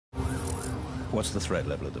What's the threat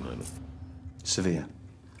level at the moment? Severe.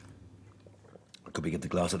 Could we give the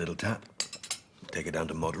glass a little tap? Take it down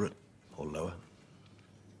to moderate or lower?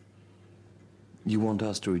 You want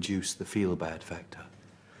us to reduce the feel-bad factor?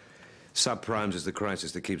 Subprimes is the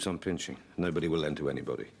crisis that keeps on pinching. Nobody will lend to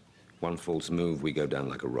anybody. One false move, we go down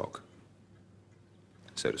like a rock.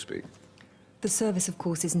 So to speak. The service, of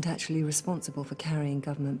course, isn't actually responsible for carrying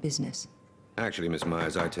government business. Actually, Miss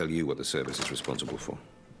Myers, I tell you what the service is responsible for,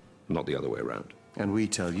 not the other way around. And we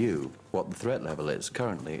tell you what the threat level is.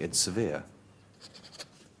 Currently, it's severe.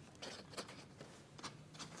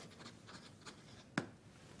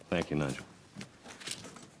 Thank you, Nigel.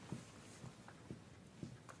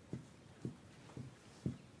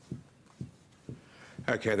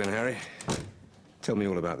 Okay then, Harry. Tell me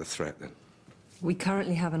all about the threat, then. We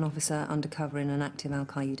currently have an officer undercover in an active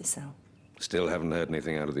Al-Qaeda cell. Still haven't heard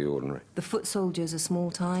anything out of the ordinary. The foot soldier's a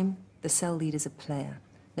small time, the cell leader's a player.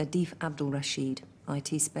 Nadif Abdul Rashid,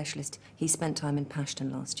 IT specialist. He spent time in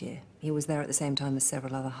Pashtun last year. He was there at the same time as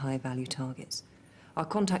several other high-value targets. Our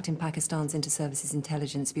contact in Pakistan's Inter-Services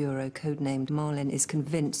Intelligence Bureau, codenamed Marlin, is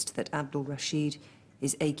convinced that Abdul Rashid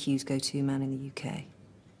is AQ's go-to man in the UK.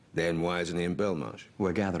 Then why isn't he in Belmarsh?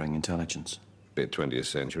 We're gathering intelligence. Bit 20th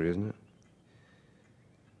century, isn't it?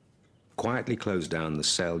 Quietly close down the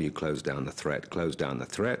cell, you close down the threat,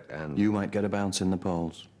 and... You might get a bounce in the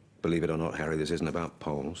polls. Believe it or not, Harry, this isn't about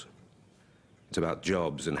polls. It's about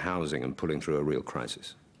jobs and housing and pulling through a real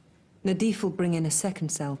crisis. Nadif will bring in a second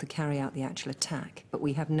cell to carry out the actual attack, but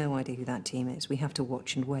we have no idea who that team is. We have to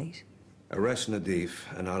watch and wait. Arrest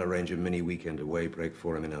Nadif, and I'll arrange a mini weekend away break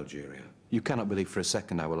for him in Algeria. You cannot believe for a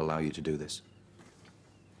second I will allow you to do this.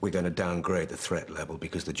 We're going to downgrade the threat level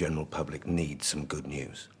because the general public needs some good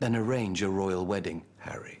news. Then arrange a royal wedding.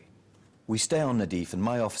 Harry. We stay on Nadif, and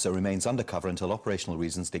my officer remains undercover until operational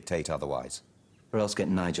reasons dictate otherwise. Or else get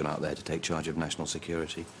Nigel out there to take charge of national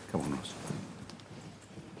security. Come on, Ross.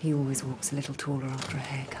 He always walks a little taller after a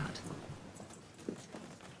haircut.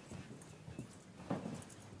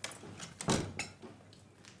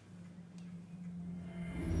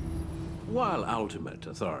 While ultimate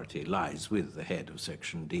authority lies with the head of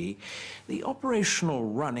Section D, the operational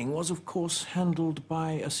running was, of course, handled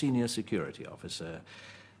by a senior security officer,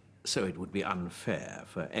 so it would be unfair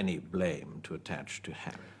for any blame to attach to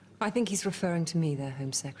Harry. I think he's referring to me there,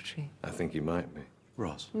 Home Secretary. I think he might be.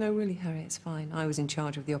 Ross. No, really, Harry, it's fine. I was in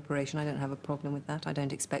charge of the operation. I don't have a problem with that. I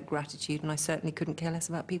don't expect gratitude, and I certainly couldn't care less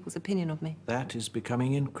about people's opinion of me. That is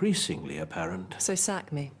becoming increasingly apparent. So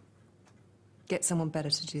sack me. Get someone better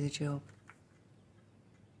to do the job.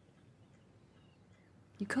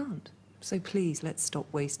 You can't. So please, let's stop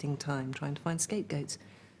wasting time trying to find scapegoats.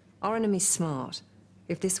 Our enemy's smart.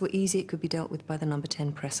 If this were easy, it could be dealt with by the number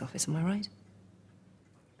 10 press office, am I right?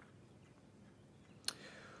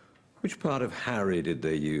 Which part of Harry did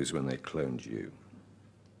they use when they cloned you?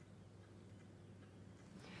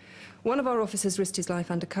 One of our officers risked his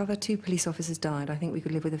life undercover. 2 police officers died. I think we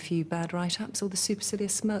could live with a few bad write-ups or the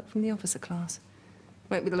supercilious smirk from the officer class.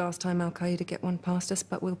 Won't be the last time Al-Qaeda get one past us,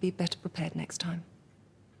 but we'll be better prepared next time.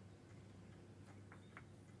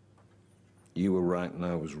 You were right and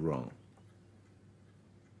I was wrong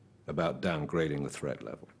about downgrading the threat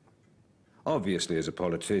level. Obviously, as a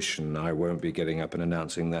politician, I won't be getting up and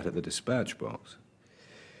announcing that at the dispatch box.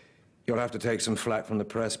 You'll have to take some flack from the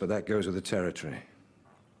press, but that goes with the territory.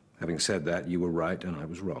 Having said that, you were right and I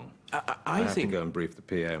was wrong. I have to go and brief the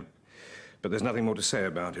PM. But there's nothing more to say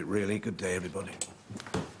about it, really. Good day, everybody.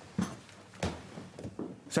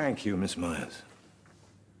 Thank you, Miss Myers.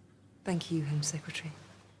 Thank you, Home Secretary.